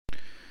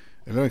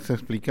El Rab está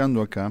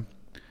explicando acá,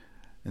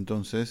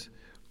 entonces,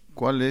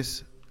 cuál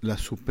es la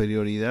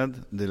superioridad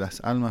de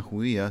las almas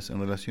judías en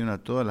relación a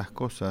todas las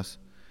cosas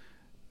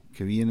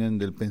que vienen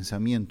del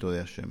pensamiento de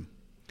Hashem.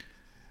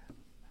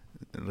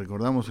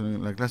 Recordamos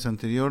en la clase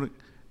anterior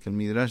que el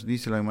Midrash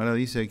dice, la Gemara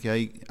dice que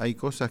hay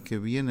cosas que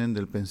vienen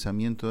del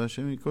pensamiento de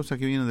Hashem y cosas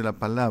que vienen de la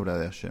palabra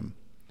de Hashem.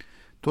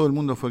 Todo el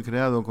mundo fue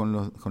creado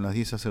con las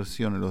 10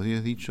 aserciones, los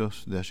 10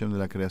 dichos de Hashem de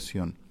la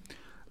creación.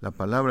 La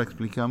palabra,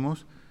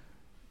 explicamos,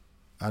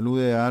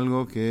 alude a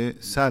algo que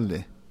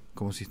sale,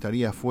 como si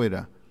estaría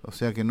afuera, o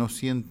sea que no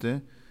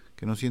siente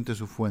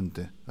su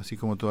fuente, así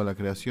como toda la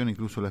creación,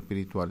 incluso la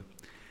espiritual.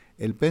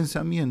 El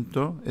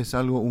pensamiento es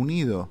algo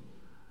unido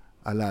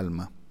al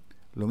alma.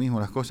 Lo mismo,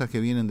 las cosas que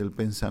vienen del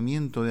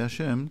pensamiento de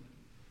Hashem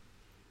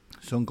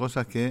son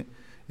cosas que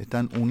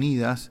están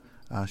unidas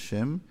a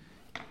Hashem.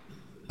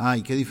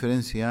 ¿Y qué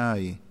diferencia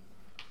hay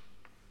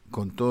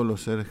con todos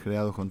los seres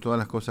creados, con todas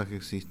las cosas que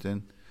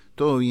existen?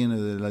 Todo viene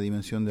de la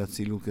dimensión de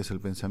Atzilut, que es el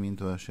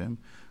pensamiento de Hashem.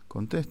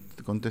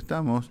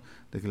 Contestamos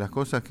de que las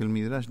cosas que el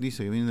Midrash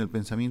dice que vienen del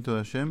pensamiento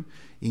de Hashem,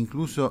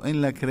 incluso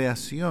en la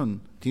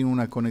creación, tiene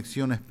una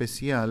conexión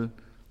especial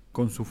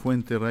con su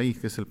fuente raíz,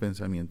 que es el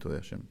pensamiento de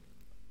Hashem.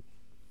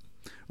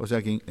 O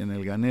sea que en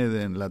el Gan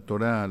Eden, la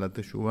Torah, la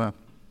Teshuvah,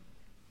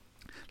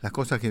 las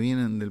cosas que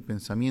vienen del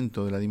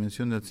pensamiento, de la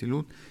dimensión de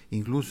Atzilut,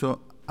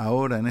 incluso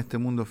ahora en este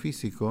mundo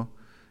físico,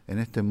 en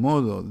este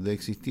modo de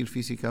existir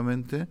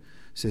físicamente,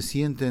 se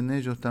siente en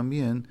ellos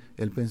también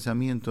el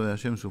pensamiento de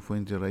Hashem, su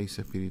fuente y raíz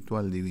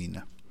espiritual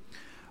divina.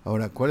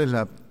 Ahora, ¿cuál es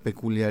la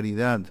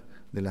peculiaridad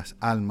de las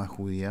almas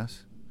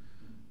judías?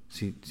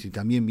 Si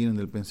también vienen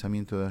del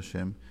pensamiento de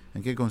Hashem,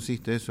 ¿en qué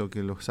consiste eso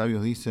que los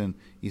sabios dicen,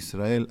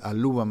 Israel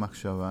aluba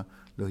machshava,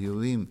 los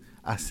Yehudim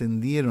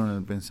ascendieron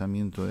al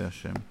pensamiento de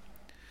Hashem?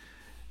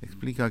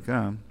 Explica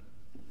acá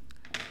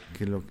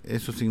que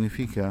eso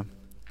significa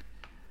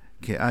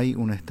que hay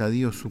un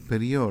estadio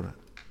superior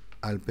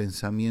al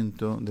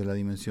pensamiento de la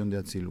dimensión de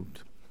Atzilut.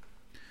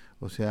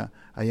 O sea,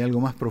 hay algo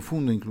más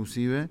profundo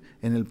inclusive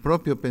en el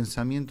propio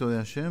pensamiento de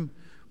Hashem.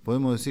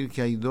 Podemos decir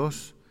que hay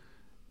dos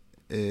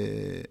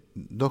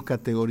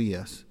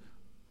categorías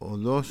o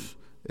dos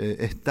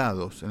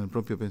estados en el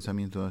propio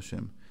pensamiento de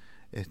Hashem.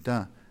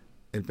 Está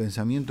el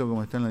pensamiento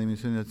como está en la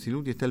dimensión de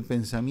Atzilut y está el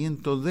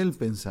pensamiento del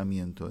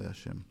pensamiento de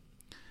Hashem.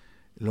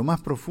 Lo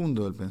más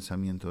profundo del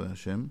pensamiento de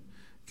Hashem,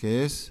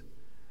 que es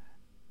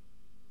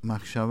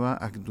Machshava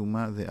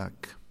Akduma de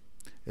Ak,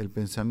 el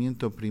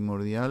pensamiento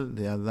primordial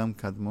de Adam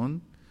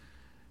Kadmon,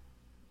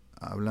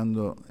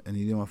 hablando en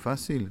idioma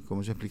fácil,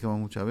 como ya explicamos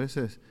muchas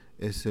veces,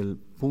 es el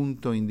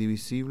punto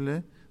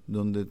indivisible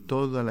donde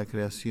toda la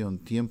creación,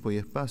 tiempo y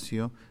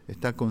espacio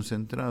está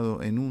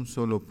concentrado en un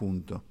solo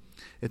punto.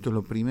 Esto es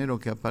lo primero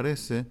que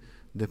aparece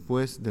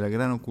después de la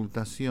gran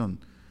ocultación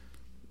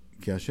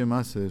que Hashem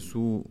hace de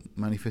su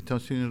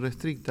manifestación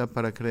irrestricta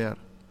para crear.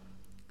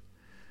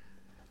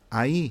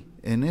 Ahí,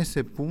 en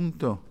ese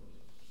punto,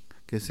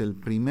 que es el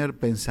primer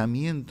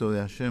pensamiento de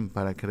Hashem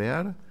para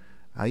crear,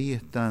 ahí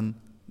están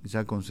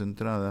ya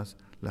concentradas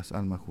las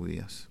almas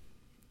judías.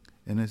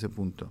 En ese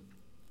punto.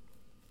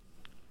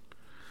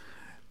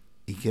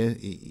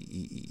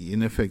 Y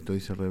en efecto,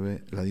 dice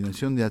Rebbe, la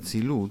dimensión de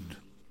Atzilut,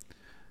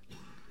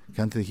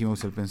 que antes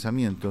dijimos el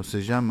pensamiento,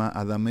 se llama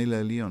Adamel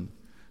Elión,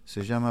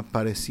 se llama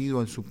parecido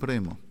al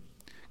Supremo.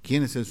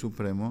 ¿Quién es el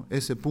Supremo?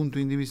 Ese punto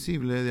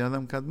indivisible de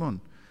Adam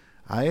Kadmon.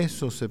 A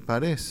eso se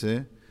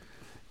parece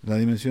la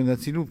dimensión de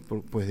Atzilut,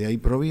 pues de ahí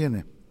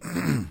proviene.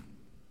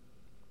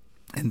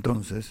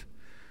 Entonces,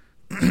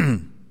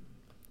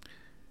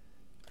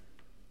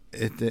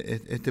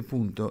 este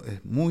punto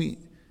es muy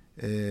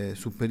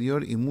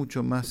superior y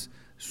mucho más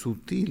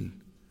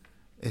sutil.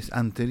 Es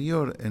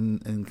anterior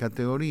en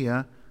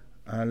categoría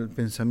al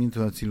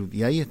pensamiento de Atzilut.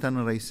 Y ahí están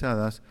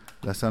enraizadas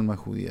las almas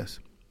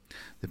judías.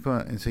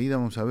 Después, enseguida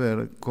vamos a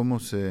ver cómo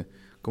se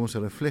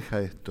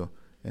refleja esto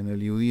en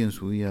el Yehudí en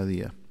su día a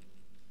día.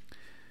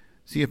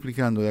 Sigue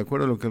explicando, de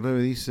acuerdo a lo que el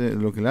Rebbe dice,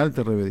 lo que el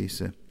Alter Rebbe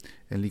dice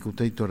en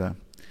Likutei Torah,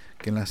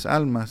 que en las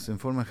almas, en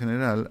forma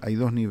general, hay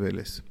dos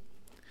niveles.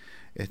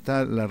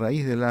 Está la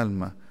raíz del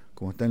alma,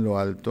 como está en lo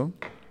alto,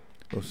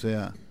 o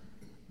sea,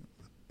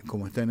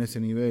 como está en ese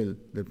nivel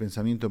del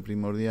pensamiento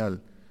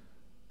primordial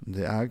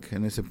de Ak,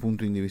 en ese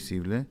punto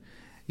indivisible,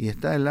 y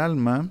está el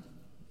alma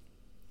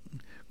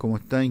como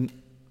está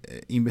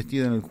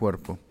investida en el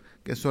cuerpo,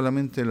 que es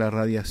solamente la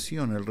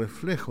radiación, el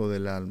reflejo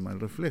del alma, el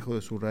reflejo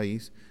de su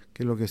raíz,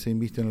 que es lo que se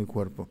inviste en el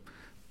cuerpo.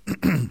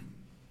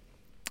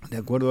 De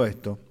acuerdo a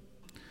esto,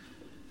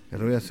 el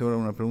Rebbe hace ahora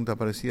una pregunta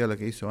parecida a la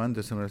que hizo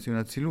antes en relación a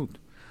Atzilut.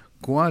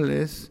 ¿Cuál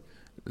es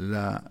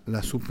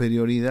la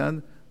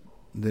superioridad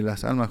de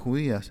las almas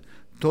judías?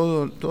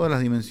 Todas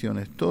las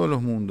dimensiones, todos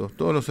los mundos,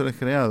 todos los seres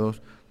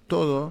creados,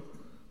 todo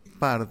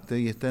parte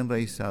y está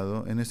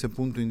enraizado en ese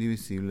punto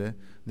indivisible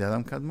de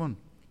Adam Kadmon.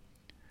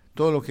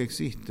 Todo lo que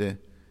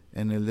existe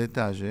en el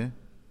detalle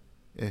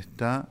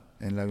está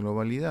en la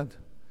globalidad.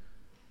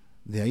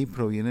 De ahí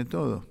proviene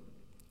todo.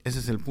 Ese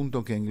es el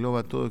punto que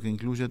engloba todo, que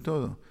incluye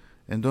todo.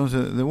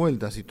 Entonces, de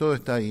vuelta, si todo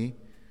está ahí,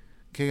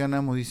 ¿Qué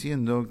ganamos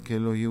diciendo que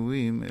los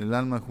Yehudim, el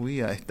alma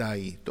judía, está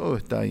ahí? Todo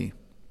está ahí.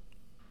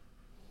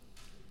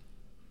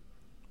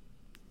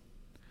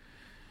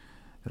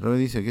 El Rebbe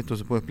dice que esto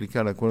se puede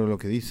explicar de acuerdo a lo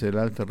que dice el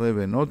Alter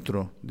Rebbe en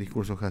otro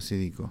discurso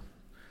hasídico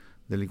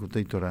del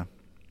Likutei Torah.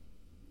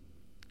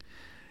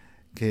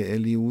 Que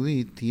el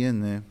Yehudí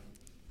tiene,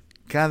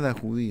 cada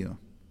judío,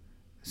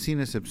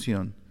 sin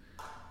excepción,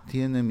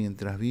 tiene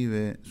mientras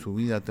vive su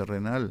vida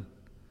terrenal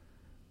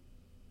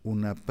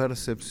una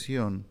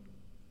percepción,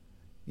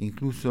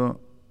 incluso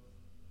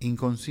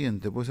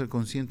inconsciente, puede ser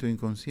consciente o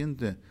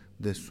inconsciente,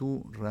 de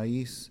su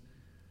raíz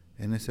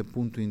en ese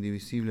punto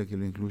indivisible que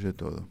lo incluye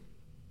todo.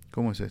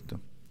 ¿Cómo es esto?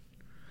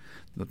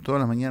 Todas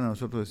las mañanas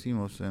nosotros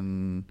decimos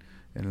en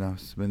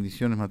las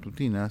bendiciones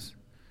matutinas,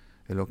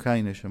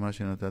 Elokai neshama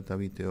shenatata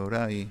bi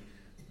teorai,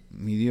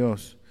 mi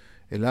Dios,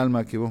 el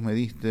alma que vos me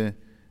diste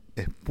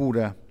es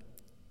pura.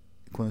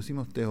 Cuando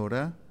decimos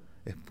teorá,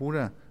 es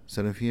pura,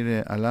 se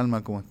refiere al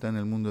alma como está en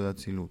el mundo de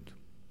Atzilut.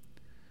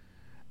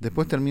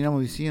 Después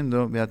terminamos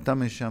diciendo,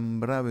 Beatame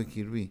shambra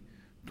bekirbi,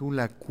 tú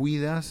la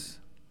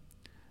cuidas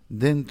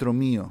dentro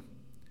mío.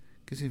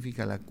 ¿Qué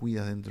significa la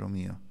cuidas dentro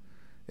mío?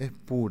 Es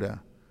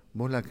pura,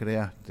 vos la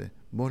creaste,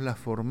 vos la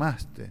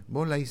formaste,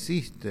 vos la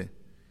hiciste,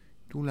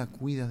 tú la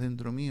cuidas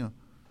dentro mío.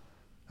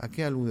 ¿A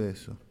qué alude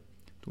eso?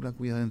 Tú la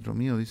cuidas dentro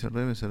mío, dice el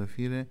Rebbe, se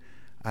refiere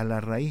a la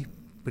raíz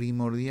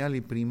primordial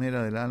y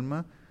primera del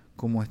alma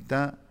como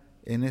está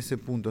en ese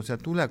punto. O sea,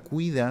 tú la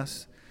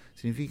cuidas,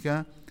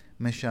 significa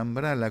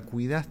meshambra, la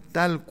cuidas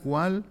tal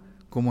cual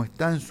como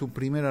está en su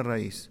primera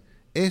raíz.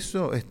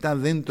 Eso está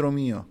dentro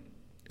mío.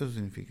 Eso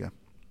significa.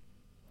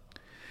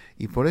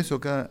 Y por eso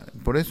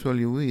el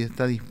Yehudí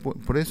está dispuesto,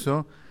 por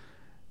eso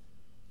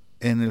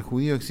en el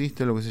judío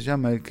existe lo que se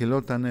llama el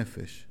kelot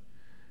hanefesh,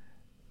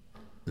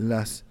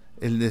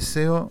 el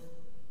deseo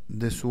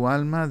de su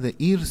alma de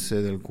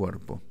irse del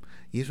cuerpo.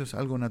 Y eso es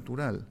algo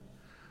natural,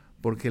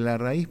 porque la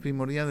raíz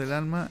primordial del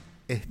alma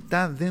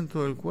está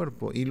dentro del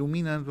cuerpo,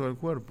 ilumina dentro del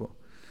cuerpo.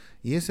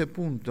 Y ese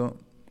punto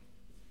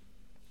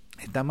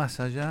está más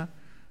allá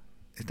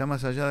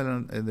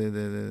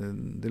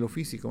de lo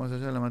físico, más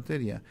allá de la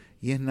materia.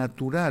 Y es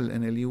natural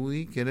en el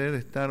Yehudí querer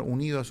estar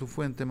unido a su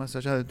fuente más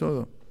allá de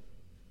todo.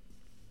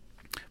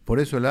 Por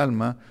eso el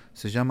alma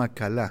se llama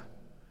Kalá.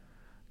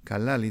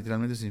 Kalá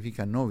literalmente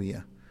significa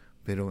novia,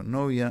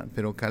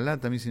 pero Kalá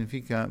también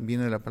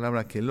viene de la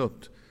palabra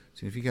Kelot,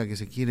 significa que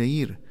se quiere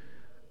ir.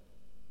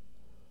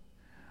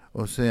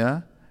 O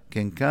sea,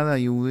 que en cada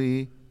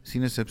Yehudí,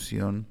 sin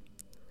excepción,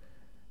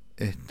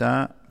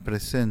 está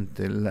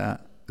presente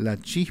la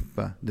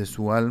chispa de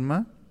su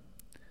alma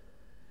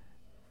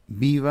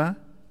viva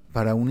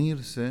para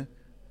unirse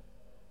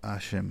a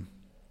Hashem.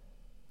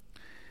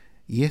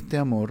 Y este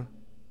amor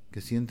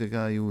que siente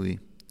cada Yehudí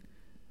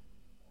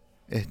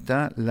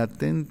está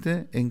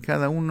latente en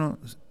cada uno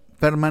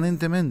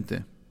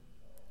permanentemente.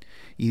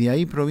 Y de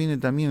ahí proviene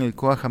también el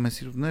Koach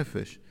HaMesirut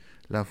Nefesh,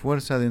 la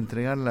fuerza de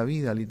entregar la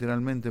vida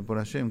literalmente por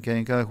Hashem que hay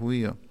en cada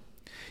judío.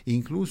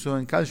 Incluso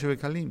en Kal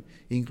Shebekalim,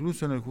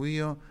 incluso en el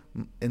judío,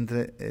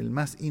 entre el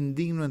más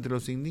indigno entre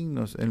los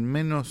indignos, el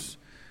más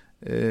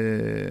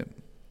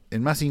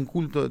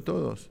inculto de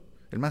todos,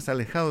 el más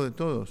alejado de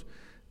todos,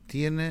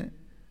 tiene,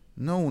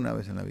 no una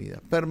vez en la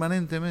vida,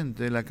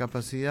 permanentemente la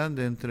capacidad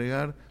de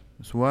entregar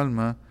su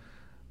alma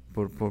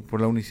por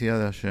la unicidad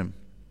de Hashem.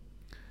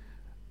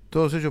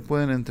 Todos ellos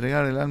pueden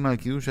entregar el alma al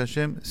Kiddush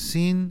Hashem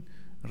sin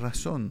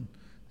razón,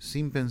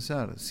 sin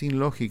pensar, sin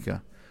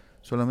lógica,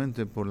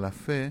 solamente por la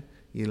fe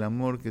y el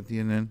amor que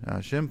tienen a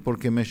Hashem,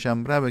 porque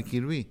Meshambra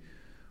Bekirbi,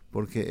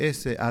 porque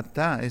ese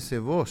atá, ese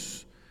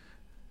vos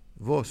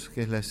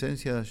que es la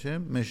esencia de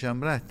Hashem,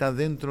 Meshambra, está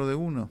dentro de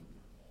uno.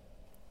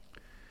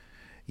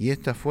 Y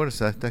esta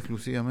fuerza está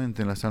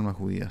exclusivamente en las almas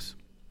judías.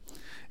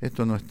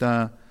 Esto no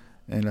está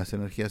en las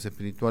energías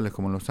espirituales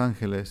como en los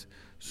ángeles,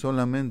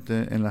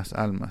 solamente en las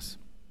almas.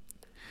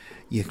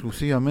 Y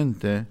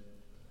exclusivamente,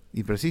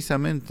 y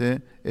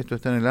precisamente, esto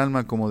está en el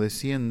alma como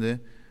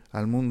desciende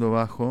al mundo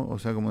bajo, o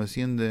sea, como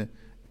desciende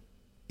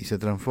y se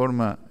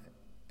transforma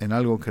en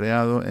algo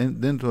creado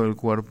dentro del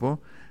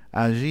cuerpo.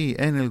 Allí,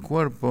 en el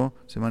cuerpo,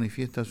 se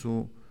manifiesta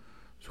su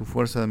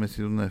fuerza de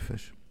Mesirut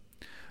Nefesh.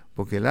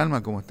 Porque el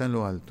alma, como está en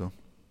lo alto,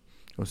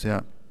 o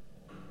sea,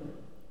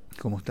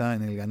 como está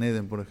en el Gan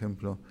Eden, por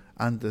ejemplo,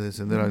 antes de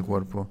descender al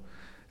cuerpo,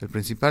 el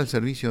principal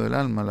servicio del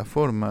alma, la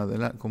forma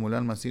como el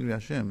alma sirve a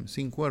Hashem,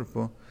 sin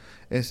cuerpo,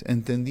 es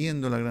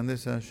entendiendo la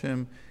grandeza de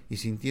Hashem y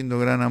sintiendo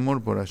gran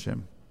amor por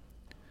Hashem.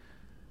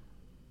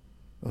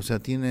 O sea,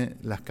 tiene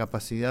las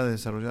capacidades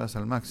desarrolladas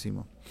al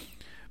máximo.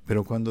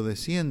 Pero cuando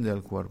desciende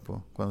al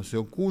cuerpo, cuando se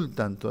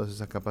ocultan todas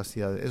esas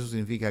capacidades, eso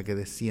significa que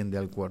desciende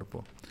al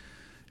cuerpo.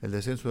 El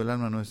descenso del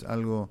alma no es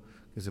algo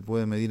que se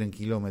puede medir en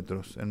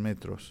kilómetros, en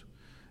metros.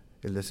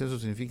 El descenso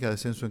significa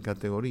descenso en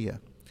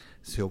categoría.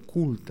 Se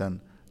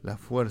ocultan las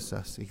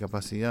fuerzas y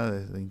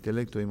capacidades de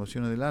intelecto y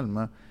emociones del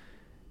alma.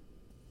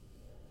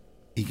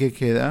 ¿Y qué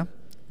queda?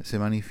 Se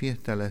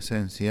manifiesta la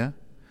esencia,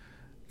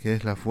 que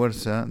es la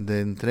fuerza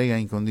de entrega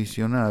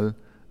incondicional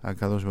a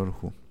Kadosh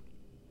Baruj Hu.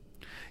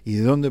 ¿Y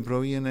de dónde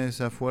proviene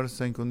esa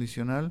fuerza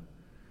incondicional?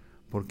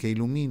 Porque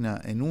ilumina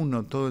en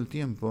uno todo el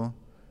tiempo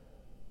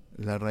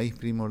la raíz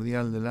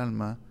primordial del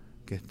alma,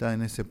 que está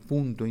en ese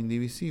punto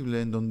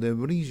indivisible en donde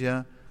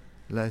brilla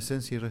la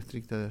esencia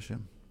irrestricta de Hashem.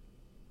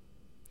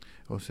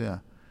 O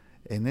sea,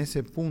 en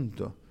ese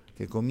punto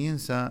que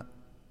comienza,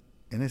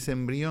 en ese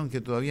embrión que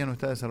todavía no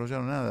está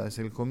desarrollado nada, es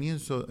el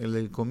comienzo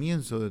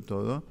de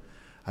todo,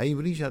 ahí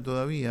brilla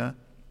todavía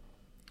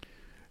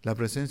la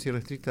presencia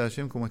irrestricta de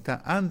Hashem como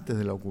está antes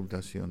de la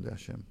ocultación de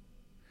Hashem.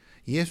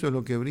 Y eso es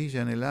lo que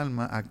brilla en el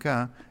alma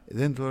acá,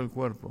 dentro del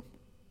cuerpo.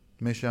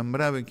 Me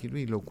shambrabe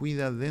kirvi, lo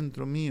cuida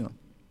dentro mío.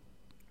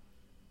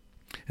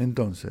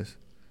 Entonces,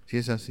 si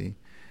es así,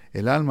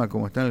 el alma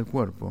como está en el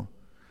cuerpo,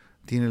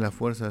 tiene la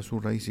fuerza de su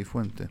raíz y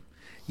fuente.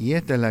 Y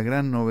esta es la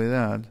gran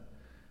novedad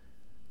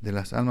de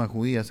las almas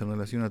judías en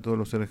relación a todos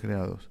los seres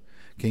creados,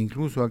 que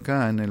incluso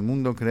acá en el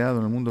mundo creado,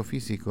 en el mundo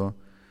físico,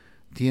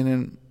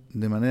 tienen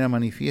de manera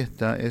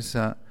manifiesta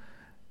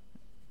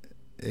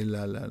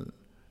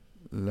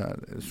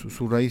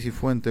su raíz y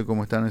fuente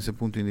como está en ese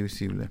punto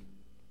indivisible.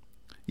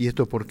 ¿Y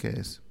esto por qué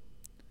es?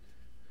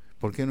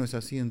 ¿Por qué no es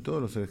así en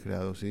todos los seres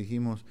creados? Y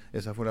dijimos,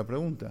 esa fue la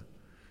pregunta.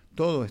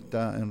 Todo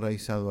está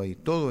enraizado ahí,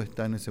 todo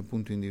está en ese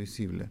punto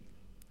indivisible.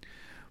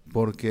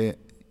 Porque,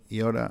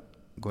 y ahora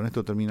con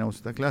esto terminamos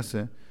esta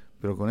clase,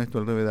 pero con esto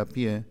el Rebbe da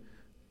pie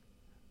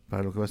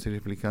para lo que va a seguir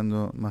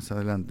explicando más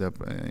adelante,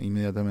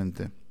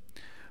 inmediatamente.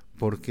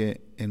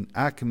 Porque en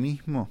Ak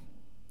mismo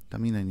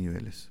también hay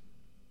niveles.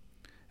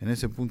 En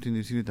ese punto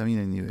indivisible también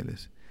hay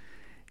niveles.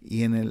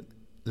 Y en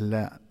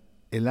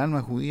el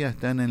alma judía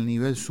está en el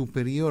nivel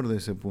superior de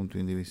ese punto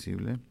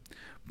indivisible.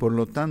 Por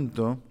lo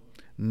tanto,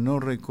 no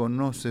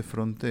reconoce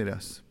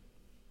fronteras.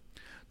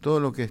 Todo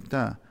lo que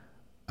está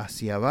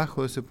hacia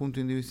abajo de ese punto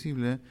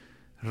indivisible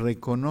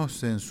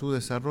reconoce en su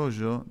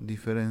desarrollo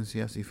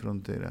diferencias y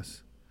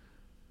fronteras.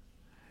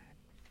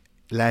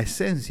 La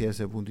esencia de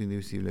ese punto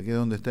indivisible, que es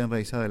donde está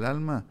enraizada el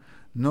alma,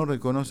 no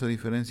reconoce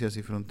diferencias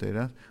y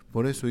fronteras,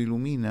 por eso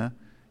ilumina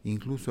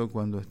incluso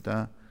cuando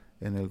está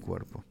en el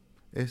cuerpo.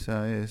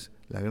 Esa es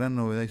la gran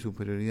novedad y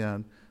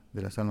superioridad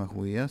de las almas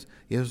judías,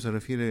 y a eso se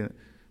refiere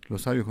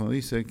los sabios cuando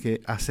dice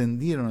que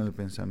ascendieron en el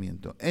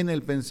pensamiento,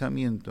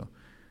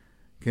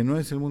 que no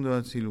es el mundo de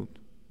Atzilut.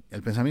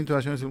 El pensamiento de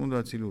Hashem es el mundo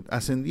de Atzilut.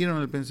 Ascendieron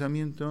en el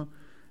pensamiento,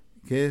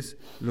 que es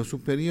lo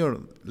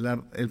superior,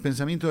 el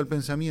pensamiento del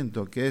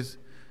pensamiento, que es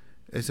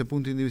ese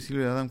punto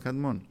indivisible de Adam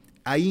Kadmon.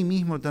 Ahí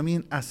mismo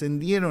también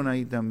ascendieron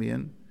ahí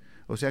también,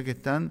 o sea que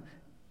están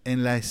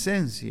en la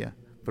esencia,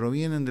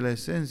 provienen de la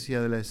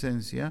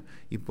esencia,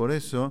 y por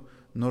eso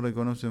no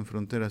reconocen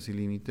fronteras y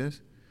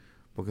límites,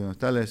 porque donde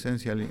está la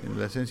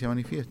esencia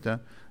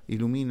manifiesta,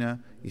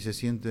 ilumina y se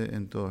siente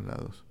en todos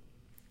lados.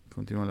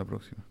 Continuamos la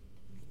próxima.